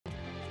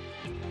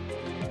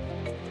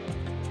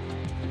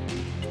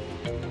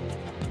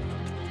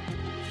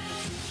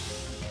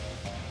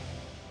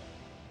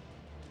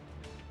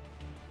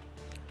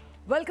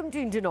Welcome to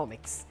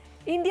Indianomics.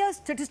 India's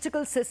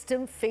statistical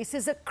system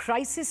faces a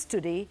crisis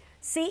today,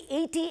 say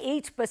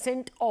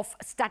 88% of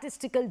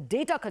statistical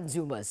data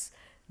consumers.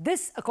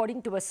 This,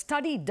 according to a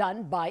study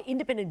done by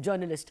independent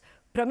journalist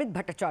Pramit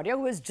Bhattacharya,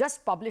 who has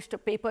just published a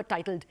paper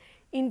titled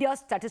India's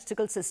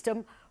Statistical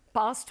System,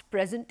 Past,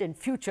 Present and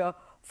Future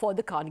for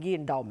the Carnegie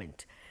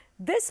Endowment.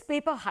 This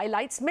paper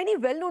highlights many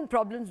well-known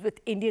problems with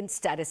Indian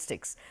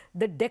statistics.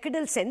 The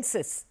decadal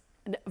census,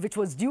 which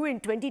was due in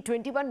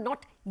 2021,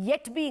 not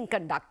yet being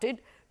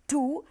conducted,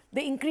 to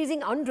the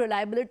increasing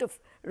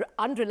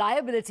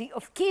unreliability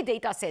of key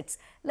data sets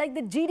like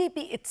the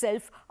GDP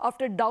itself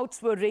after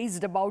doubts were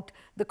raised about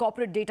the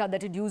corporate data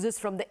that it uses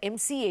from the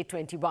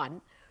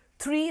MCA21.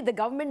 3, the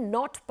government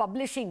not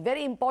publishing,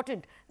 very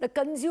important, the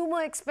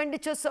Consumer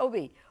Expenditure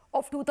Survey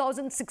of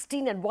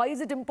 2016. And why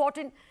is it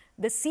important?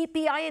 The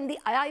CPI and the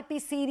IIP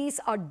series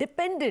are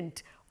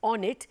dependent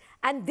on it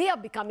and they are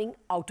becoming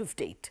out of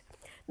date.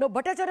 Now,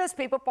 Bhattacharya's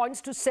paper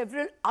points to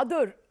several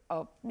other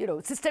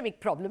systemic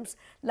problems,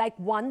 like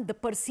 1, the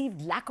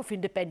perceived lack of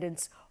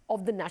independence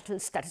of the National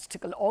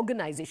Statistical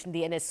Organization,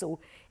 the NSO,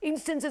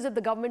 instances of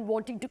the government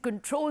wanting to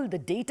control the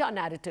data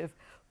narrative,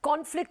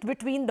 conflict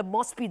between the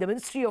MOSPI, the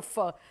Ministry of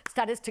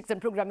Statistics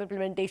and Program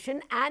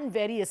Implementation, and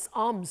various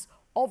arms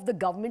of the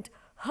government,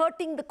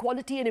 hurting the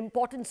quality and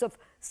importance of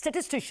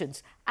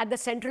statisticians at the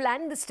central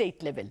and the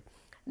state level,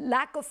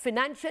 lack of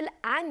financial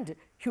and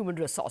human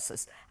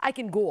resources. I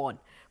can go on.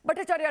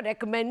 Bhattacharya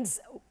recommends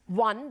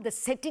 1, the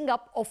setting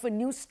up of a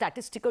new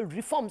Statistical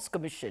Reforms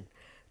Commission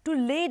to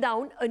lay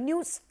down a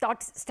new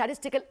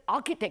statistical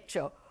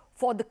architecture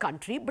for the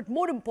country, but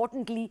more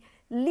importantly,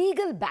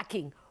 legal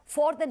backing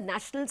for the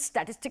National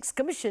Statistics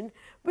Commission,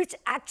 which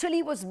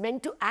actually was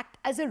meant to act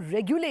as a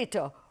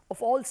regulator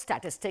of all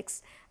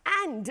statistics,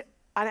 and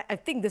I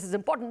think this is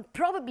important,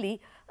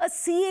 probably a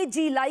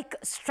CAG-like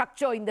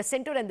structure in the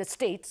centre and the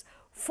states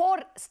for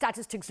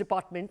Statistics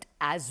Department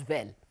as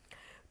well.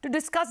 To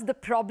discuss the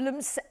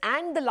problems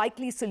and the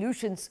likely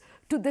solutions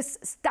to this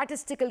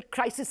statistical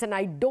crisis, and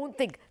I don't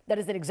think that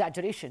is an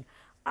exaggeration,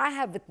 I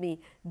have with me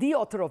the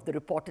author of the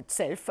report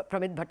itself,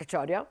 Pramit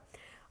Bhattacharya.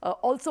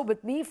 Also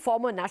with me,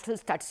 former National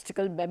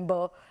Statistical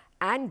Member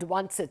and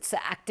once its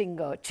acting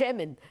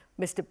chairman,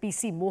 Mr.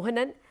 PC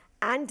Mohanan,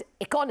 and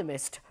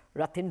economist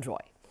Rathin Roy.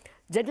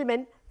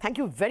 Gentlemen, thank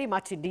you very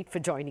much indeed for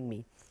joining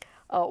me.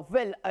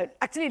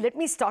 Actually, let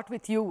me start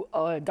with you,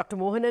 Dr.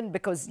 Mohanan,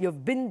 because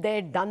you've been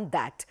there, done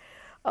that.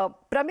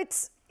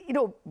 Pramit's,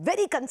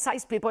 very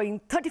concise paper in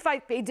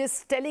 35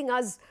 pages telling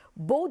us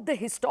both the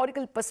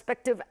historical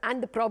perspective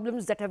and the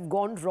problems that have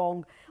gone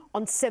wrong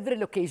on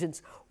several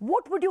occasions.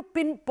 What would you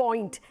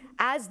pinpoint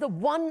as the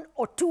 1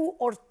 or 2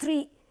 or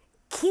 3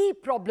 key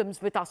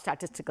problems with our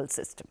statistical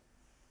system?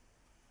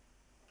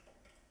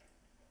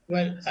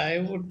 Well, I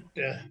would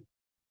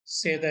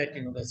say that,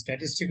 the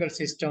statistical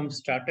system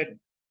started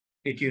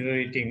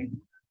deteriorating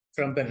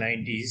from the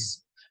 90s.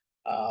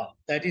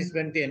 That is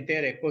when the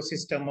entire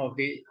ecosystem of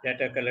the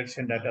data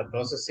collection, data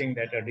processing,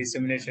 data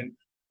dissemination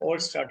all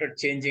started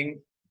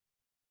changing.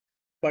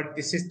 But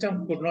the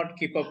system could not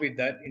keep up with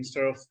that.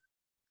 Instead of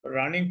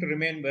running to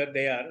remain where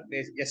they are,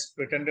 they just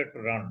pretended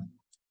to run.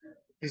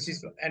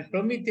 And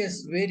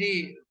Prometheus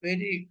very,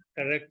 very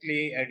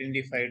correctly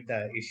identified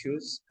the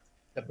issues,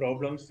 the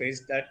problems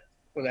faced that,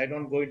 because I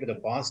don't go into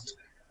the past,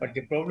 but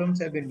the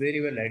problems have been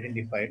very well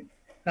identified.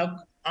 Now,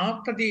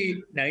 after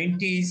the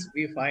 90s,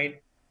 we find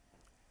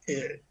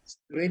a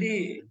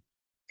very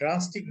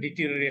drastic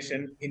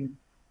deterioration in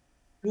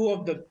 2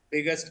 of the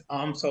biggest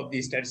arms of the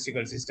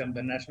statistical system,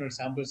 the National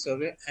Sample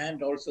Survey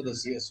and also the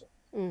CSO.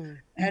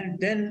 And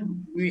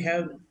then we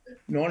have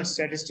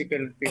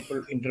non-statistical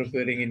people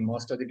interfering in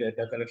most of the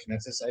data collection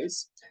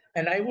exercise.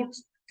 And I would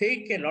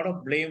take a lot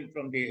of blame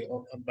from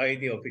by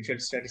the official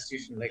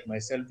statistician like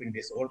myself in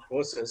this whole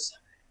process,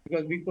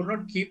 because we could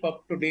not keep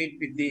up to date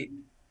with the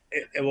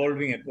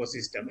evolving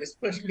ecosystem,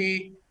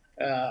 especially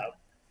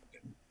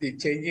the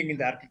changing in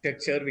the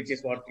architecture, which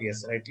is what he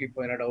has rightly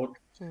pointed out.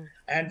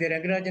 And the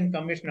Rangarajan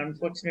Commission,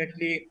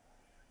 unfortunately,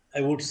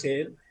 I would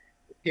say,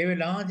 gave a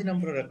large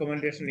number of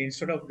recommendations.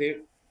 Instead of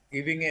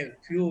giving a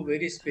few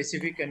very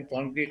specific and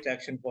concrete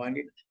action points,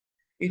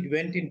 it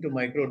went into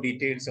micro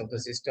details of the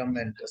system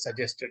and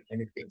suggested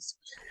many things.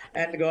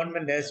 And the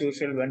government, as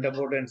usual, went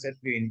about and said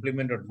we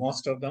implemented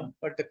most of them,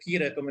 but the key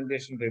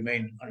recommendation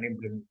remained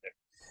unimplemented.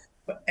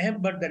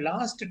 But the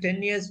last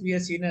 10 years, we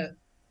have seen a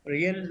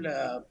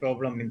real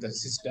problem in the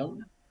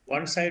system.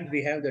 One side,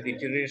 we have the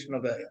deterioration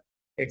of the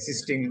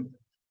existing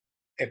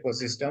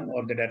ecosystem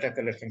or the data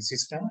collection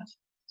system.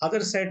 Other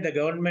side, the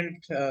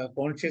government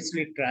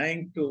consciously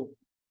trying to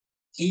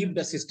keep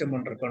the system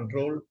under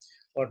control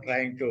or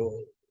trying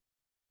to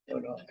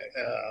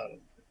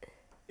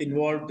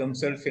involve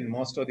themselves in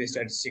most of the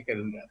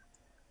statistical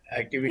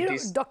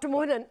activities. Dr.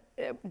 Mohanan,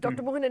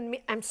 Mohanan,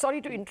 I'm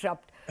sorry to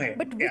interrupt,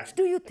 but which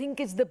do you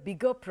think is the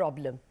bigger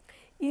problem?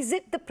 Is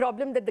it the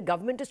problem that the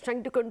government is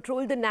trying to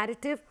control the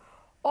narrative,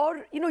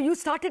 or you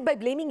started by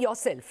blaming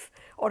yourself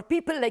or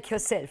people like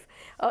yourself?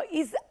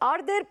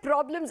 Are there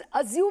problems,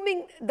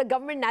 assuming the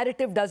government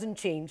narrative doesn't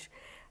change?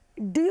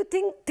 Do you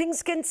think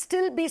things can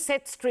still be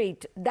set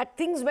straight, that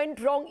things went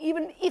wrong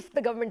even if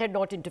the government had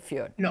not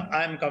interfered? No,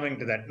 I'm coming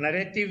to that.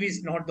 Narrative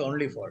is not the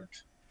only fault.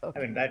 Okay.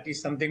 I mean, that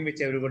is something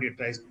which everybody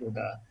tries to do.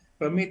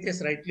 Pramit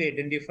has rightly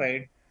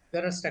identified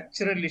there are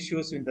structural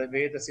issues in the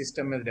way the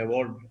system has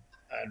evolved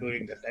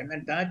during that time,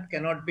 and that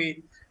cannot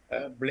be,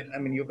 I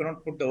mean, you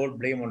cannot put the whole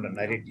blame on the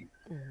narrative.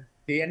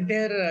 The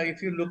entire,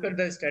 if you look at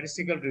the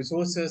statistical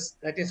resources,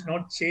 that has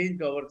not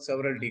changed over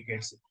several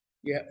decades.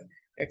 Yeah,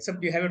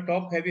 except you have a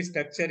top-heavy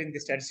structure in the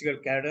statistical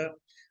cadre,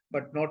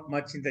 but not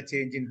much in the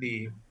change in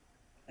the,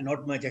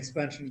 not much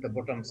expansion in the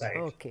bottom side.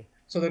 Okay.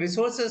 So the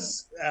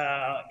resources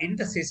in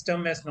the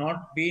system has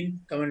not been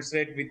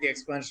commensurate with the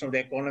expansion of the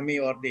economy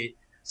or the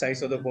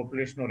size of the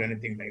population or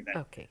anything like that.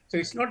 Okay. So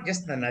it's not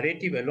just the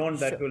narrative alone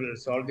that will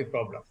solve the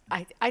problem.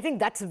 I think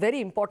that's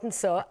very important,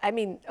 sir. I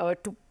mean,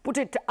 to put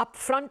it up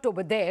front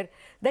over there,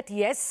 that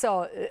yes,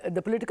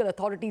 the political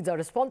authorities are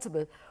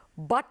responsible,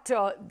 but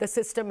the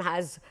system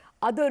has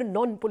other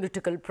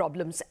non-political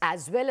problems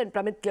as well. And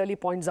Pramit clearly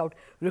points out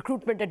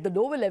recruitment at the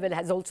lower level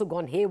has also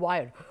gone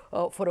haywire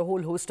for a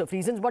whole host of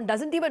reasons. One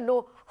doesn't even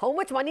know how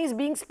much money is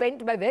being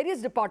spent by various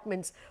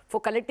departments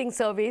for collecting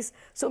surveys.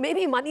 So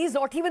maybe money is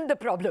not even the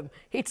problem.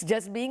 It's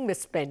just being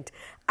misspent.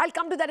 I'll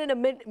come to that in a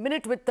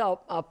minute with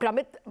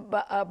Pramit.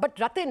 But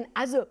Rathin,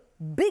 as a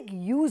big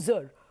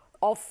user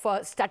of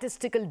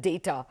statistical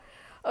data,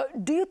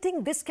 do you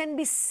think this can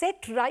be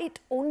set right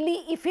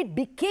only if it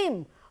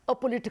became a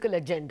political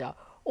agenda?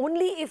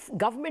 Only if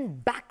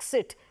government backs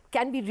it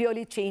can we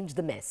really change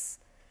the mess?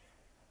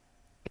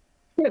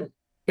 Well,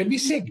 when we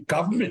say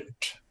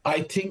government,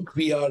 I think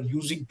we are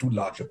using too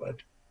large a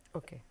word.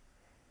 Okay.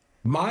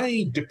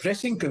 My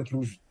depressing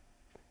conclusion,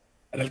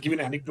 and I'll give you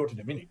an anecdote in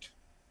a minute,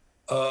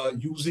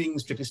 using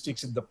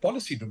statistics in the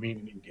policy domain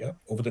in India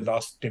over the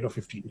last 10 or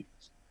 15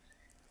 years,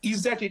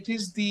 is that it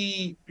is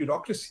the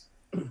bureaucracy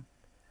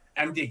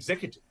and the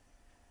executive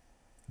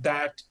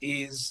that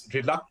is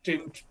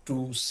reluctant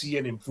to see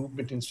an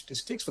improvement in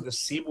statistics for the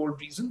same old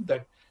reason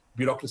that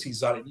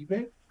bureaucracies are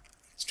anywhere.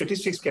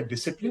 Statistics get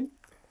discipline,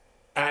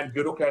 and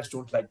bureaucrats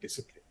don't like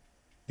discipline.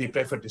 They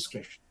prefer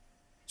discretion.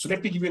 So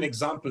let me give you an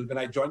example. When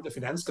I joined the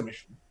Finance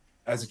Commission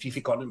as a chief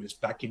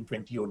economist back in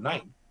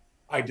 2009,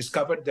 I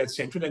discovered that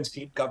central and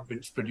state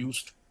governments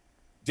produced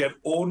their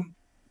own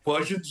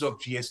versions of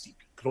GST,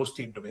 gross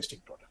state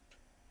domestic product.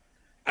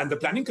 And the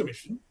Planning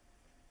Commission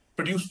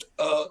produced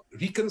a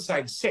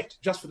reconciled set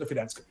just for the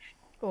Finance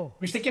Commission,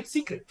 which they kept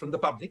secret from the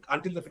public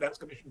until the Finance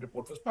Commission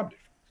report was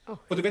published.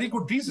 For the very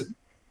good reason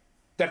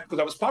that, because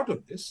I was part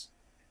of this,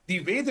 the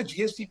way the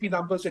GSTP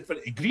numbers that were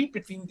agreed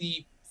between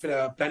the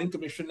Planning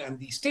Commission and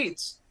the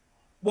states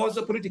was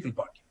a political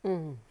party.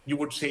 You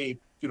would say,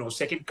 you know,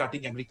 second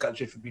cutting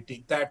agriculture should we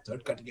take that,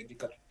 third cutting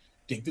agriculture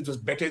take this. It was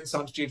better in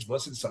some states,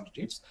 worse in some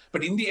states.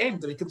 But in the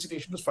end, the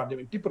reconciliation was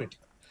fundamentally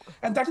political.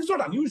 And that is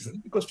not unusual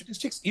because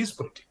statistics is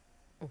political.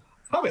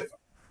 However,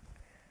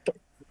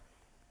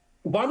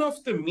 one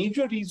of the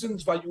major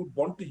reasons why you would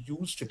want to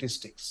use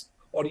statistics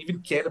or even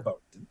care about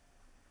them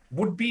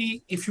would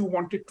be if you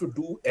wanted to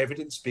do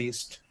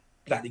evidence-based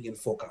planning and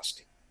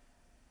forecasting.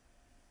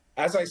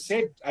 As I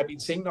said, I've been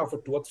saying now for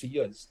 2 or 3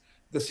 years,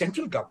 the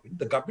central government,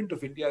 the government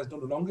of India, is no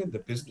longer in the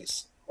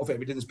business of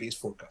evidence-based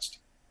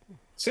forecasting.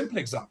 Simple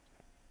example.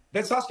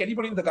 Let's ask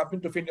anybody in the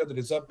government of India or the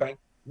Reserve Bank,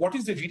 what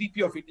is the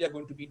GDP of India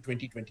going to be in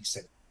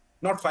 2027?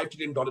 Not $5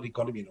 trillion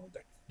economy and all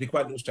that.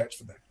 Require no stats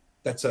for that.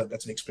 That's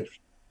an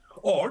expression.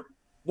 Or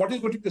what is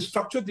going to be the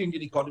structure of the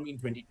Indian economy in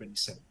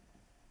 2027?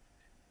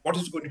 What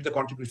is going to be the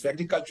contribution of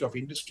agriculture, of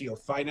industry,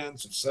 of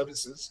finance, of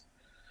services?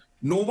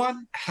 No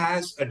one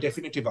has a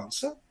definitive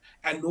answer,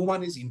 and no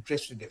one is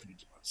interested in a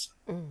definitive answer.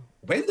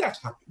 When that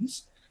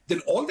happens,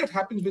 then all that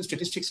happens when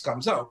statistics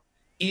comes out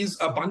is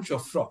a bunch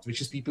of froth,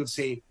 which is people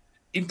say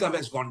income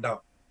has gone down,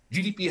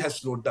 GDP has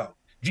slowed down,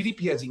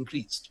 GDP has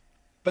increased.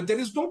 But there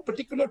is no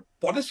particular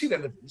policy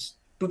relevance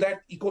to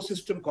that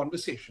ecosystem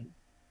conversation,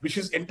 which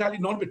is entirely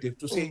normative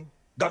to say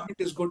government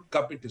is good,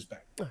 government is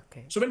bad.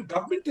 Okay. So when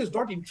government is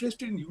not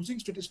interested in using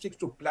statistics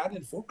to plan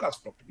and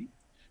forecast properly,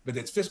 whether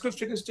it's fiscal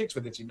statistics,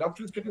 whether it's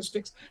industrial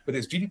statistics, whether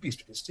it's GDP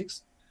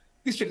statistics,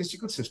 the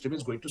statistical system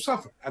is going to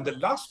suffer. And the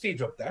last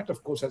stage of that,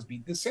 of course, has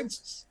been the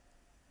census,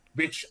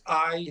 which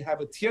I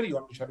have a theory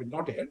on, which I will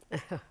not air.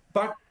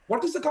 But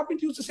what does the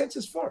government use the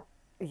census for?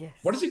 Yes.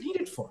 What does it need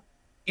it for?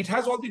 It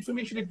has all the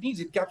information it needs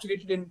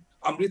encapsulated in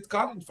Amrit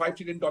Kaal and $5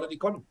 trillion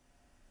economy.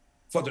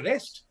 For the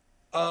rest,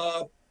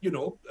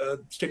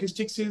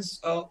 statistics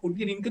is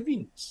only an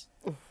inconvenience.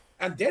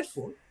 And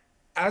therefore,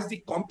 as the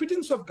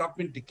competence of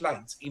government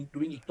declines in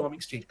doing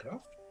economic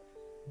statecraft,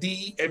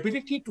 the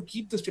ability to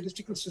keep the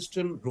statistical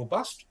system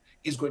robust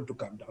is going to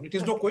come down. It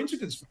is no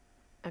coincidence.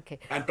 Okay.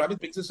 And Pramit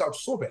brings this out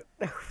so well,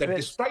 that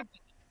despite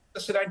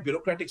the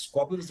bureaucratic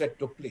squabbles that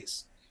took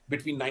place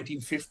between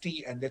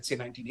 1950 and let's say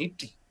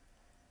 1980,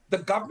 the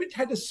government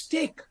had a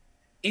stake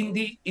in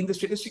the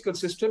statistical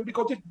system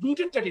because it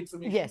needed that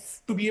information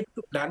to be able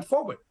to plan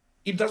forward.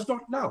 It does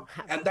not now.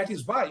 And that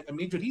is why, a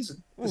major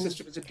reason, the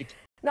system is in decline.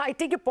 Now, I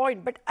take your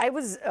point, but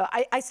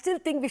I still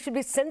think we should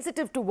be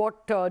sensitive to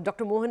what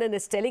Dr. Mohanan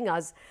is telling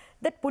us,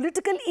 that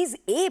political is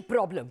a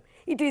problem.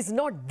 It is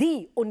not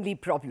the only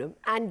problem,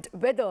 and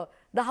whether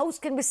the House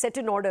can be set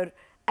in order,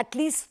 at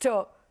least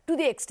to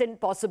the extent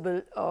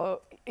possible,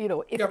 you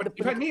know.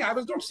 If I may, I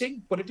was not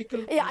saying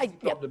political is the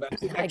problem.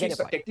 I get your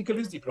point. Technical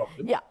is the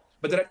problem. Yeah.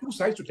 But there are two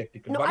sides to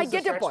technical. No, I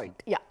get your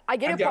point. Yeah, I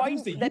get your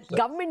point that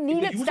government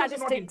needed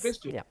statistics.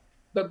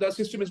 The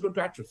system is going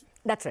to atrophy.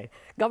 That's right.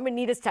 Government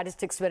needed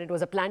statistics when it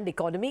was a planned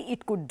economy.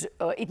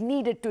 It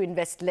needed to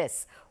invest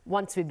less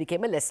once we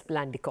became a less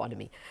planned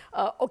economy.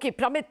 Okay,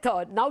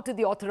 Pramit, now to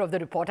the author of the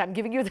report. I'm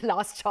giving you the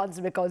last chance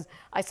because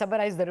I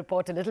summarized the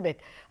report a little bit.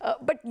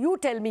 But you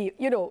tell me,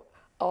 you know,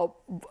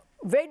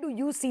 where do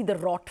you see the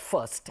rot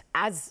first?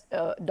 As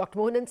Dr.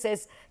 Mohanan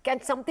says,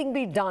 can something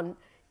be done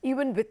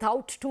even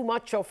without too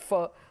much of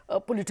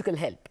political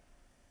help?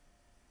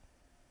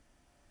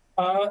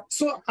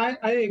 So I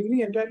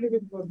agree entirely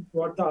with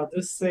what the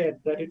others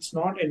said, that it's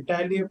not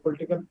entirely a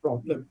political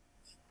problem.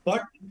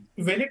 But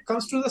when it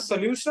comes to the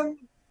solution,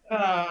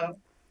 the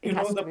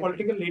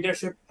political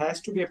leadership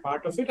has to be a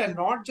part of it, and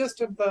not just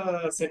at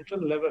the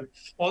central level,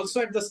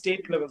 also at the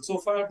state level. So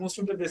far, most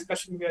of the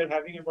discussion we are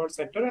having about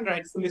center, and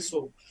rightfully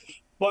so.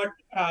 But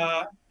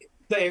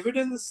the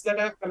evidence that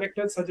I've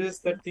collected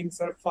suggests that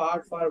things are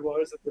far, far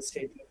worse at the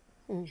state level.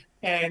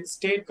 And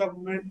state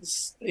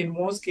governments, in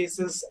most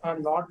cases, are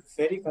not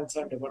very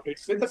concerned about it,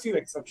 with a few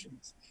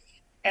exceptions.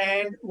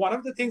 And one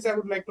of the things I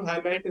would like to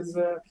highlight is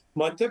the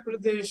Madhya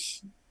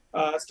Pradesh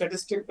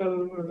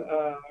Statistical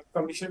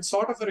Commission,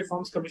 sort of a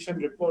reforms commission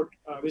report,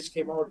 which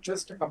came out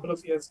just a couple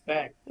of years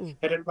back,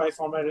 headed by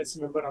former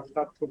RSC member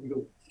Amitabh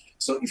Kuglu.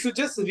 So if you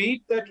just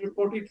read that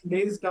report, it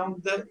lays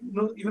down the,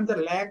 even the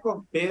lack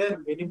of bare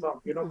minimum,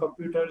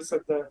 computers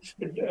at the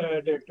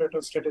Directorate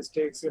of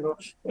Statistics,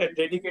 a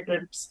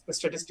dedicated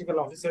statistical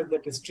officer at the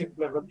district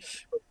level.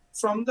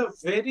 From the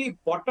very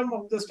bottom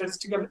of the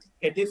statistical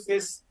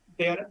edifice,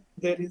 there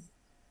is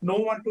no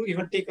one to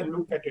even take a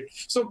look at it.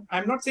 So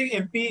I'm not saying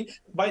MP,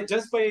 by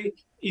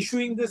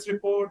issuing this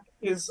report,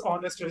 is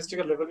on a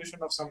statistical revolution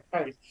of some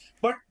kind,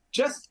 but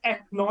just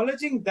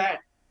acknowledging that,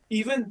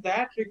 even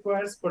that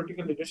requires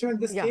political leadership. And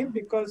this came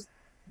because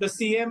the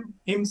CM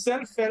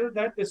himself felt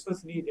that this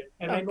was needed.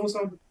 And I know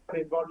some are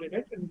involved in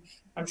it, and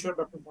I'm sure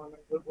Dr. Mohanan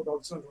would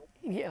also know.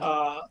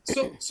 Yeah.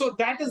 So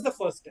that is the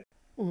first step.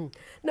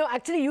 No,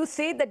 actually, you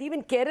say that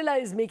even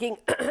Kerala is making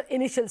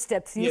initial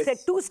steps. You said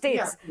 2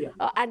 states,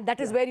 and that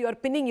is where you are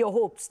pinning your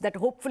hopes that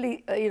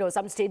hopefully,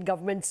 some state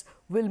governments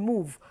will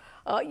move.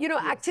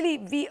 Actually,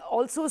 we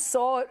also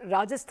saw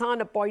Rajasthan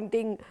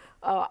appointing,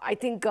 I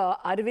think,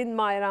 Arvind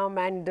Mairam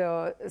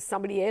and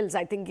somebody else,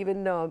 I think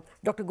even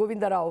Dr.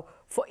 Govinda Rao,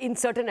 in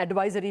certain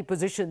advisory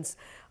positions.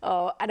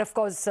 And of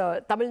course,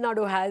 Tamil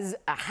Nadu has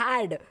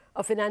had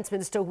a finance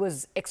minister who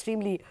was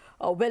extremely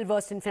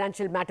well-versed in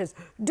financial matters.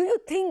 Do you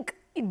think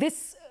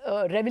this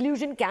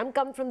revolution can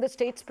come from the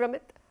states, Pramit?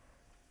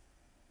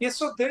 Yes,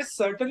 so there is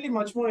certainly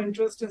much more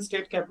interest in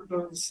state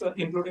capitals,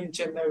 including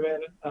Chennai, where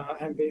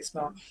I'm based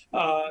now,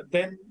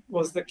 than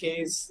was the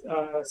case,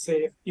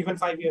 say, even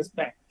 5 years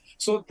back.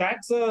 So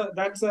that's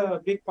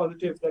a big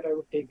positive that I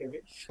would take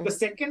away. The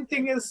second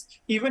thing is,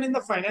 even in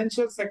the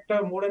financial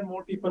sector, more and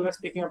more people are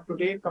speaking up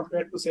today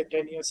compared to, say,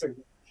 10 years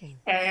ago.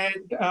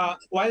 And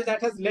while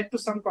that has led to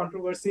some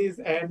controversies,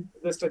 and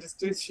the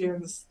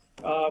statisticians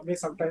may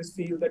sometimes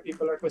feel that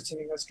people are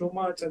questioning us too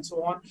much and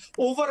so on,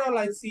 overall,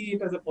 I see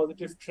it as a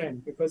positive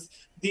trend, because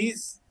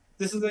this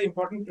is an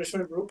important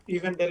pressure group.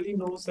 Even Delhi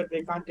knows that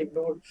they can't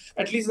ignore,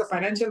 at least the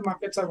financial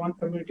markets are one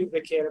community they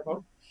care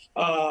about,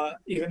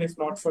 even if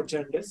not for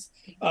journalists.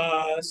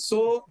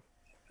 So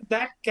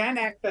that can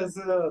act as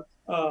a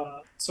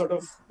sort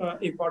of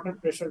important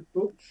pressure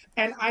group.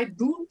 And I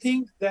do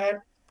think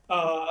that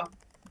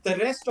the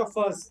rest of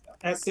us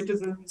as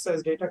citizens,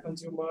 as data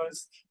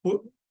consumers,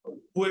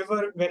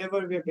 whoever,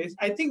 wherever we are based,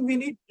 I think we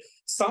need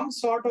some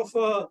sort of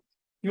a,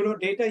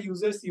 data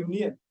users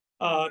union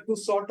to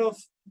sort of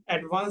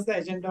advance the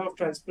agenda of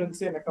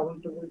transparency and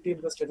accountability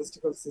in the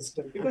statistical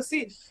system. Because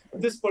see,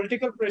 this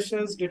political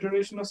pressures,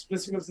 deterioration of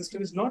statistical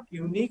system is not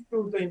unique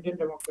to the Indian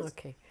democracy.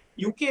 Okay.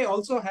 UK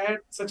also had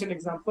such an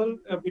example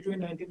between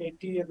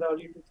 1980 and the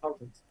early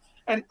 2000s.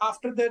 And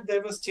after that,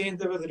 there was change,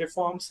 there was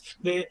reforms.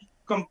 They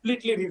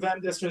completely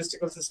revamped their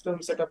statistical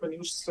system, set up a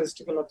new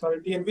statistical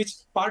authority, and which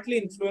partly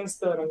influenced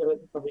the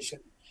Rangareddy Commission.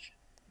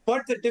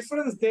 But the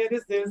difference there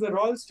is a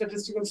Royal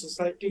Statistical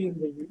Society in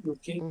the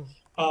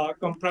UK,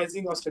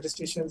 comprising of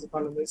statisticians,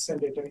 economists,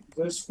 and data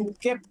users, who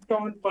kept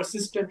on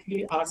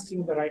persistently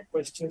asking the right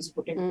questions,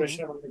 putting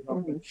pressure on the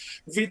government.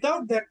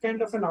 Without that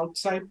kind of an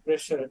outside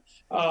pressure,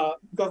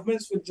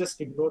 governments will just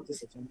ignore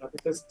this agenda,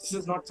 because this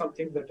is not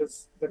something that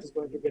is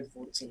going to get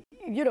votes in.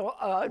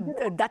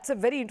 That's a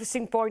very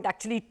interesting point.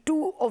 Actually,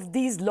 2 of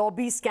these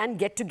lobbies can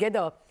get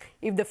together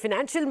if the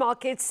financial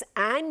markets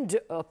and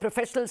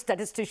professional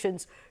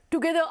statisticians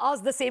together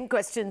ask the same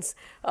questions.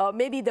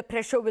 Maybe the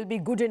pressure will be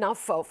good enough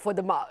for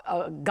the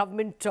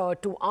government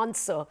to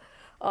answer.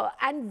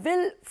 And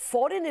will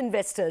foreign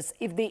investors,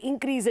 if they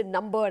increase in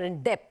number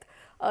and depth,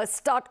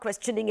 start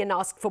questioning and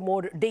ask for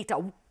more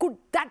data? Could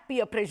that be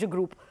a pressure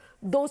group?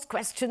 Those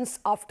questions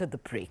after the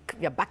break.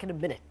 We are back in a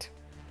minute.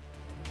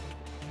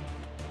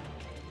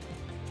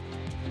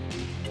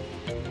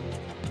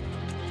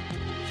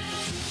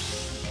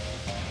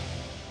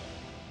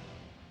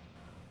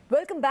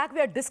 Welcome back. We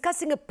are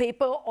discussing a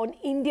paper on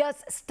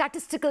India's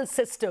statistical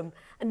system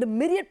and the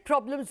myriad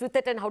problems with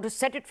it and how to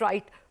set it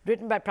right,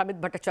 written by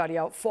Pramit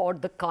Bhattacharya for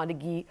the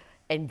Carnegie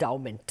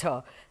Endowment.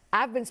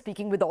 I've been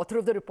speaking with the author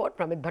of the report,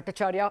 Pramit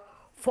Bhattacharya,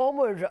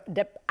 former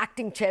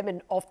acting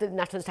chairman of the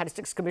National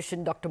Statistics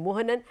Commission, Dr.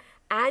 Mohanan,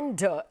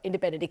 and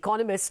independent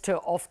economist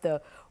of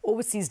the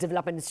Overseas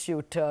Development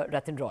Institute,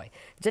 Rathin Roy.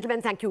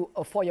 Gentlemen, thank you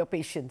for your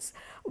patience.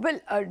 Well,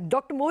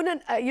 Dr.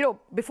 Mohanan,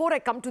 before I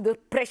come to the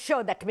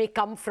pressure that may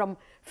come from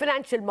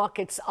financial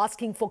markets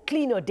asking for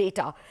cleaner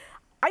data,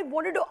 I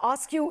wanted to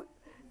ask you,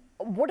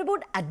 what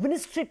about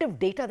administrative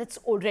data that's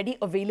already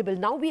available?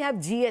 Now we have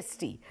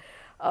GST.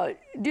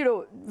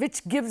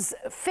 Which gives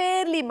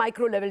fairly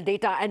micro-level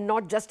data and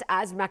not just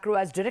as macro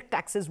as direct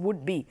taxes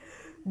would be.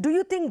 Do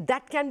you think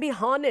that can be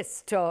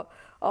harnessed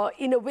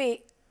in a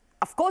way?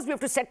 Of course, we have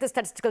to set the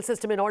statistical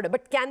system in order,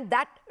 but can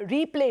that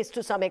replace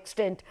to some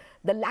extent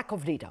the lack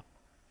of data?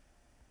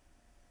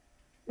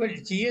 Well,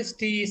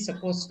 GST is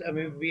supposed,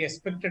 we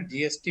expected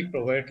GST to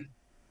provide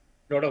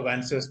a lot of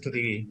answers to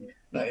the,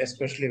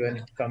 especially when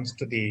it comes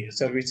to the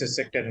services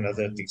sector and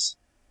other things.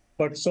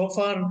 But so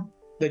far,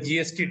 the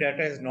GST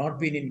data has not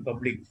been in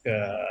public.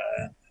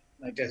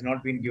 It has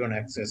not been given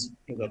access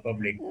to the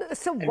public.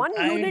 So one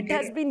unit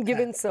has been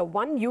given, sir.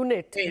 One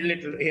unit. A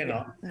little,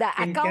 The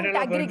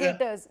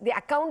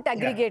account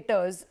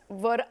aggregators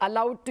were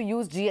allowed to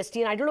use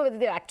GST, and I don't know whether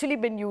they've actually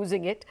been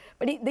using it,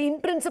 but the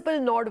in principle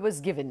nod was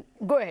given.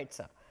 Go ahead,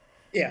 sir.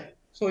 Yeah.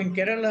 So in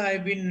Kerala,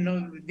 I've been,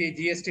 the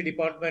GST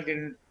department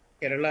in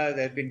Kerala,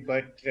 they've been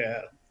quite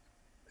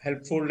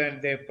helpful,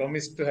 and they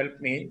promised to help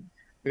me,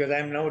 because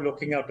I'm now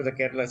looking out to the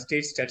Kerala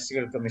State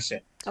Statistical Commission.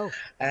 Oh.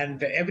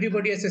 And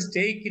everybody has a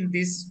stake in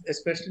this,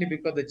 especially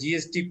because the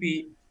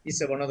GSTP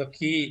is one of the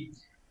key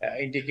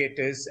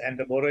indicators, and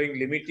the borrowing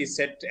limit is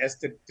set as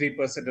the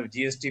 3% of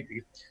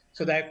GSTP.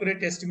 So the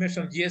accurate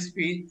estimation of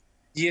GSTP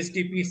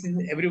is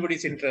in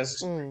everybody's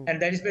interest.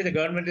 And that is why the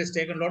government has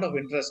taken a lot of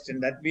interest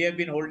in that. We have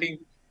been holding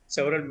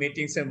several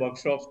meetings and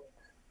workshops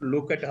to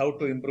look at how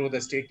to improve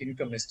the state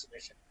income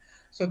estimation.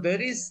 So there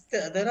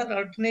are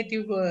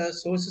alternative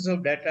sources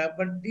of data,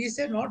 but these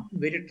are not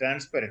very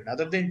transparent.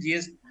 Other than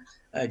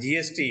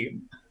GST,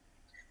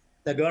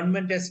 the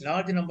government has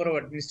large number of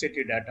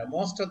administrative data.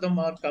 Most of them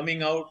are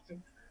coming out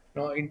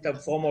in the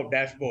form of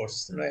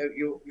dashboards.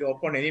 You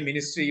open any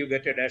ministry, you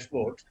get a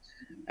dashboard.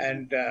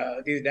 And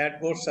these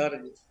dashboards are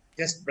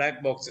just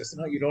black boxes.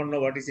 You don't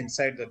know what is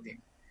inside the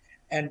thing.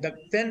 And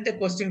then the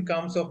question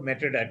comes of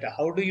metadata.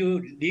 How do you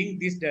link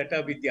this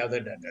data with the other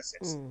data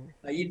sets?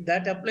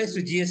 That applies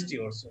to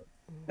GST also.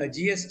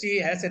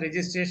 GST has a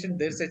registration.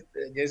 There's a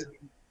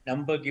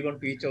number given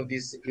to each of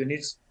these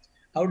units.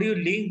 How do you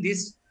link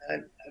these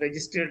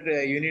registered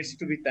units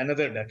to with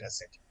another data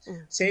set?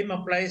 Same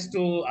applies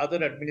to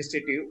other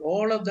administrative.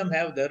 All of them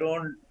have their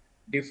own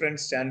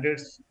different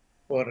standards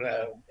for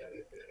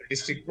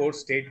district codes,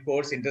 state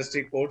codes,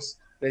 industry codes,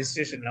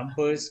 registration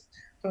numbers.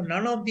 So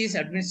none of these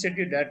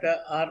administrative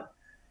data are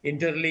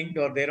interlinked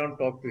or they don't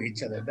talk to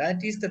each other.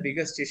 That is the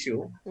biggest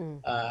issue,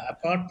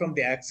 apart from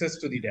the access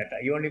to the data.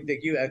 Even if they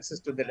give access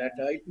to the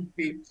data, it would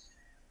be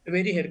a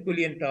very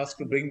Herculean task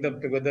to bring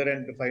them together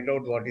and to find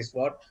out what is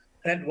what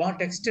and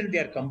what extent they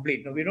are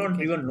complete. Now, we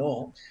don't even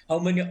know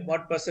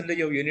what percentage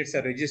of units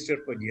are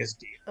registered for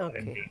GST.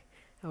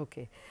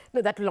 Okay.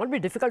 No, that will not be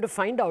difficult to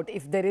find out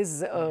if there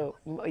is, a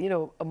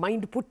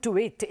mind put to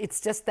it. It's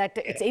just that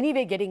it's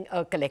anyway getting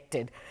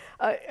collected.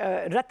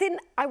 Rathin,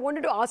 I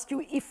wanted to ask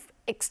you if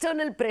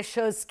external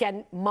pressures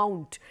can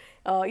mount.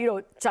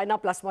 China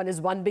 +1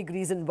 is one big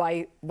reason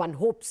why one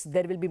hopes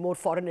there will be more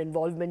foreign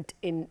involvement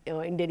in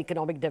Indian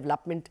economic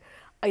development,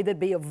 either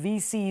by of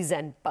VCs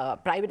and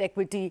private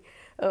equity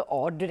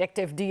or direct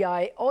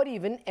FDI or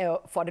even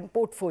foreign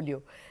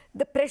portfolio.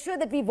 The pressure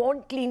that we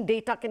want clean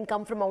data can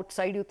come from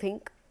outside, you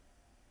think?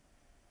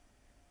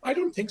 I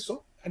don't think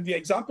so. And the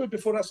example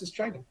before us is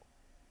China.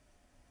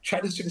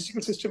 China's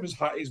statistical system is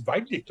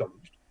widely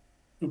acknowledged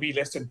to be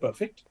less than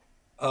perfect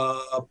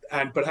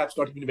and perhaps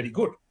not even very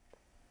good,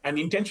 and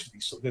intentionally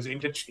so. There's an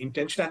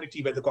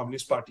intentionality where the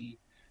Communist Party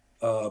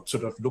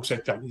sort of looks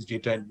at Chinese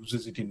data and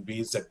uses it in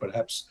ways that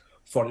perhaps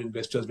foreign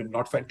investors will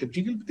not find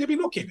congenial, but they've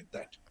been okay with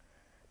that.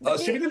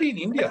 Similarly, in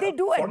India,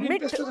 foreign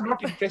investors are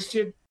not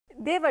interested.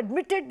 They've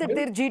admitted that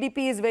their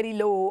GDP is very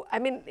low. I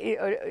mean,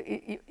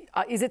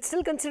 is it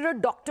still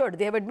considered doctored?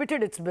 They have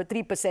admitted it's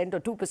 3% or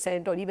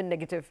 2% or even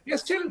negative. Yeah,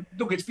 still,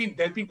 look,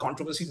 there have been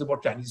controversies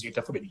about Chinese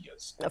data for many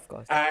years. Of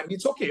course. And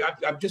it's okay.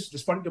 I'm just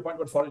responding to the point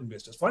about foreign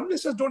investors. Foreign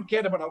investors don't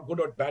care about how good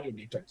or bad your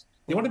data is.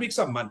 They want to make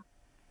some money.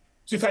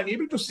 So if I'm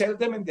able to sell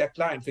them and their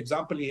client, for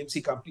example,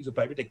 AMC companies or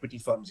private equity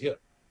firms here,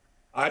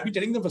 I've been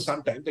telling them for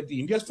some time that the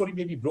India story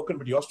may be broken,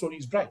 but your story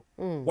is bright.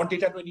 What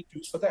data do I need to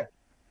use for that?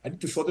 I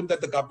need to show them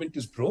that the government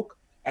is broke,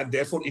 and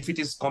therefore, if it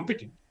is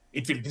competent,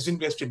 It will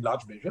disinvest in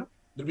large measure.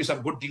 There'll be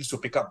some good deals to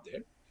pick up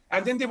there.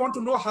 And then they want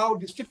to know how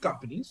listed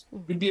companies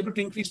will be able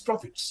to increase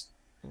profits.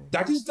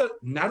 That is the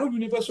narrow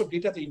universe of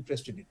data they're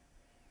interested in.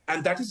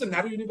 And that is the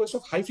narrow universe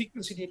of high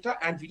frequency data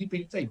and VDP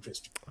data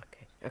interested.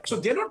 So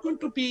they're not going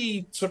to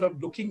be sort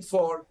of looking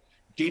for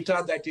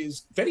data that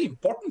is very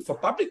important for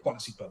public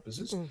policy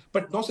purposes,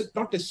 but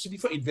not necessarily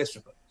for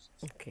investor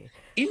purposes.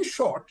 In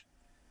short,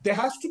 there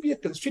has to be a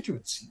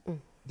constituency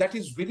that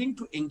is willing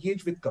to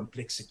engage with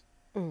complexity.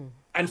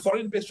 And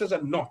foreign investors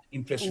are not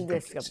interested in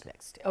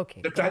complexity.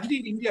 The tragedy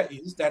in India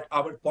is that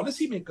our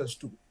policymakers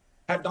too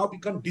have now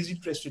become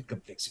disinterested in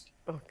complexity.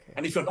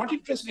 And if you're not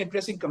interested in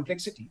addressing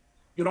complexity,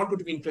 you're not going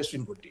to be interested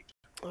in good data.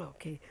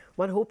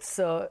 One hopes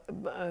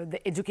the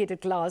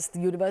educated class, the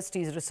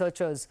universities,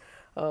 researchers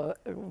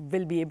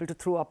will be able to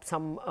throw up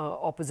some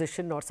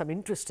opposition or some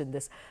interest in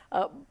this.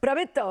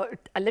 Pramit,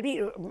 let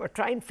me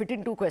try and fit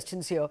in two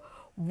questions here.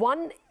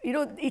 One,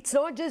 it's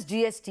not just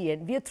GST,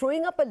 and we are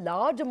throwing up a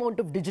large amount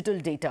of digital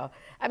data.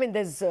 I mean,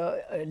 there's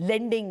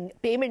lending,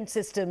 payment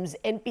systems,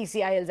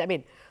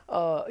 NPCILs,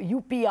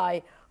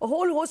 UPI, a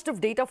whole host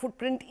of data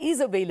footprint is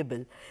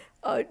available.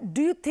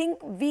 Do you think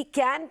we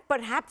can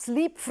perhaps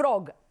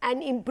leapfrog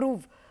and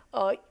improve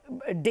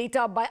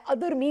data by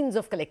other means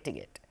of collecting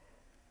it?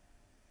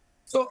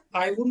 So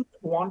I wouldn't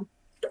want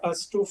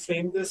us to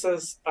frame this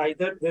as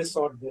either this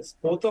or this.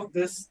 Both of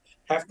this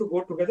have to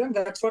go together, and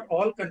that's what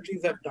all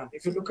countries have done.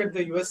 If you look at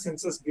the US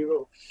Census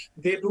Bureau,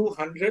 they do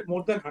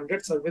more than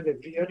 100 surveys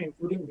every year,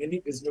 including many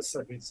business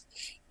surveys.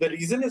 The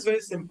reason is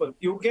very simple.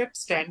 You get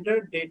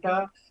standard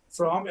data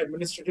from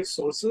administrative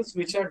sources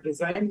which are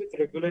designed with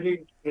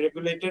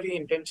regulatory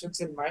intentions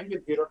in mind,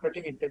 with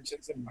bureaucratic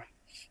intentions in mind.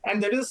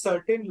 And there is a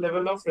certain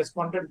level of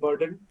respondent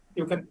burden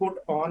you can put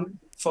on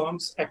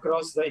firms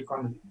across the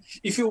economy.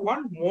 If you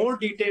want more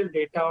detailed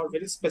data or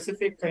very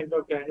specific kind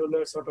of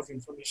granular sort of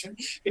information,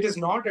 it is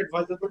not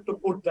advisable to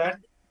put that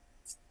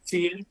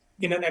field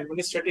in an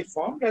administrative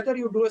form. Rather,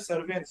 you do a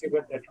survey and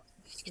figure that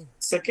out.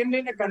 Secondly,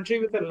 in a country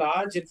with a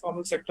large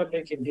informal sector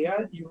like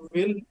India, you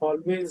will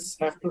always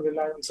have to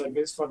rely on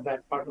surveys for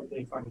that part of the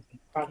economy.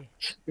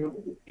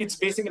 It's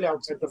basically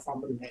outside the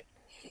formal net.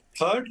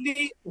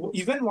 Thirdly,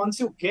 even once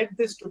you get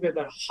this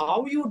together,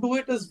 how you do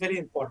it is very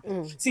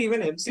important. See,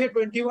 even MCA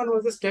 21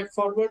 was a step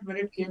forward when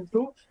it came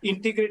to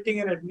integrating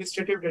an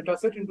administrative data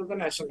set into the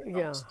national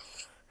accounts.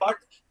 But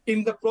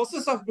in the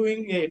process of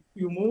doing it,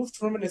 you moved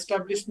from an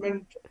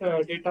establishment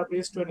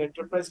database to an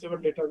enterprise level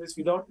database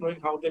without knowing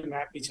how they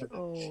map each other.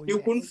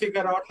 You couldn't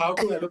figure out how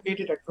to allocate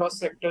it across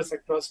sectors,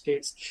 across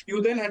states.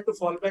 You then had to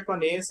fall back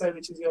on ASI,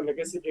 which is your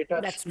legacy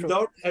data,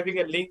 without having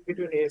a link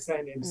between ASI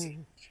and MC.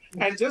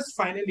 And just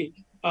finally,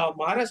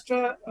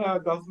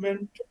 Maharashtra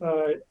government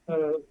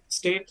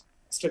state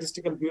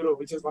Statistical Bureau,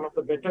 which is one of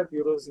the better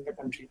bureaus in the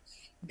country,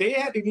 they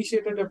had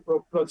initiated a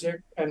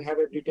project and have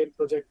a detailed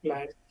project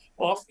plan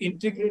of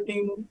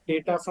integrating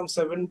data from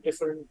 7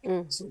 different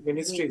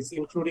ministries,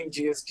 including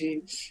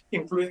GST,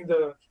 including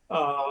the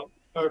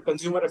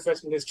Consumer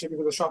Affairs Ministry,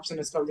 because the Shops and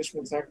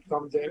Establishments Act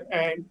come there.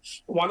 And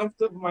one of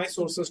my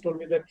sources told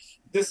me that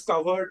this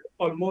covered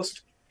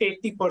almost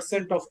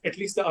 80% of at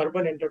least the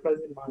urban enterprise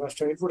in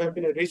Maharashtra. It would have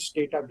been a rich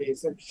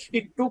database. And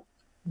it took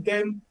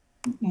them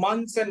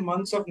months and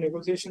months of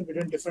negotiation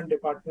between different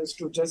departments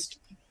to just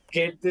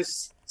get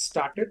this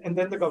started, and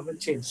then the government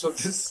changed. So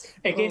this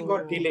again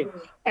got delayed.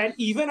 And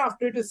even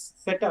after it is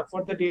set up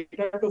for the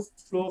data to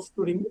flow,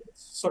 to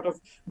sort of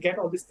get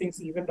all these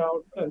things evened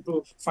out and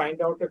to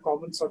find out a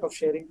common sort of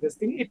sharing this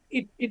thing,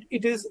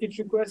 it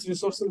requires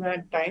resources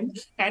and time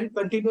and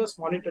continuous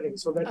monitoring,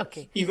 so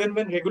that even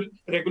when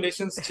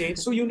regulations change,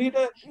 so you need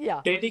a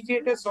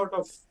dedicated sort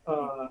of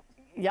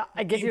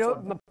I guess,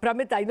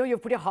 Pramit, I know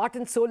you've put your heart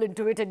and soul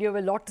into it and you have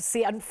a lot to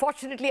say.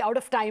 Unfortunately, out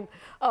of time.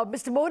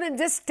 Mr. Mohanan,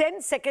 just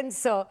 10 seconds,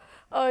 sir.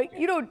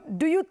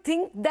 Do you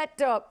think that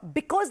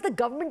because the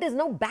government is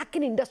now back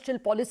in industrial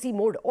policy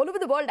mode, all over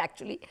the world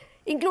actually,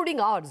 including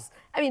ours,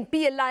 I mean,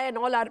 PLI and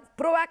all our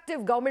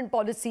proactive government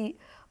policy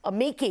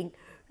making,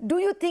 do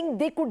you think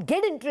they could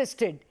get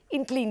interested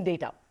in clean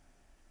data?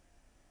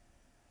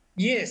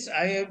 Yes,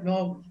 I have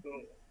no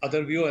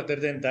other view other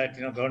than that.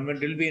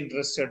 Government will be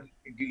interested.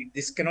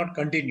 This cannot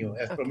continue.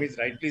 As Pramit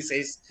rightly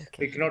says,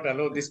 we cannot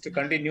allow this to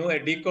continue. A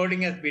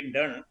decoding has been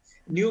done.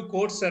 New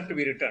codes are to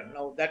be written.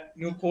 Now, that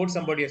new code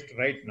somebody has to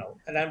write now.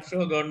 And I'm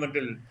sure government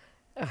will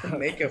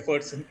make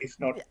efforts, if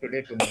not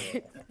today, tomorrow.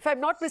 If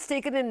I'm not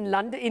mistaken, in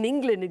London, in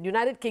England, in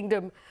United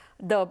Kingdom,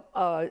 the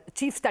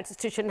chief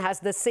statistician has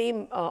the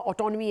same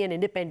autonomy and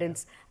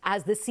independence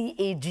as the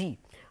CAG.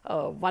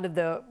 One of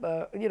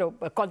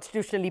the,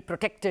 constitutionally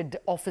protected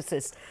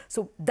offices.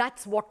 So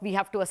that's what we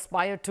have to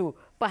aspire to,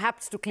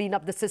 perhaps to clean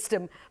up the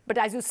system. But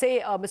as you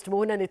say, Mr.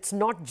 Mohanan, it's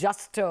not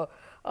just,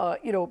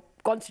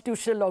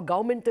 constitutional or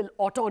governmental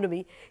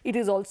autonomy. It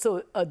is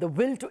also the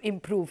will to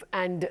improve,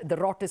 and the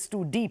rot is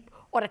too deep,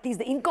 or at least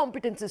the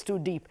incompetence is too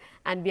deep,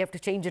 and we have to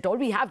change it all.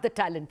 We have the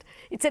talent.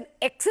 It's an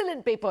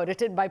excellent paper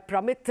written by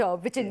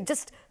Pramit, which in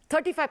just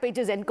 35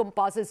 pages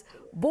encompasses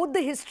both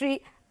the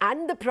history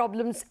and the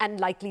problems and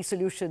likely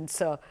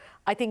solutions.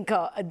 I think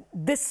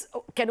this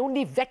can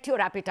only whet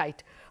your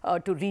appetite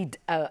to read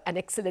an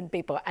excellent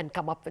paper and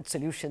come up with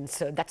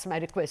solutions. That's my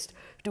request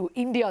to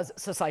India's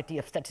Society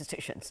of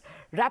Statisticians.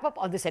 Wrap up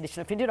on this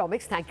edition of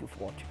Indianomics. Thank you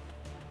for watching.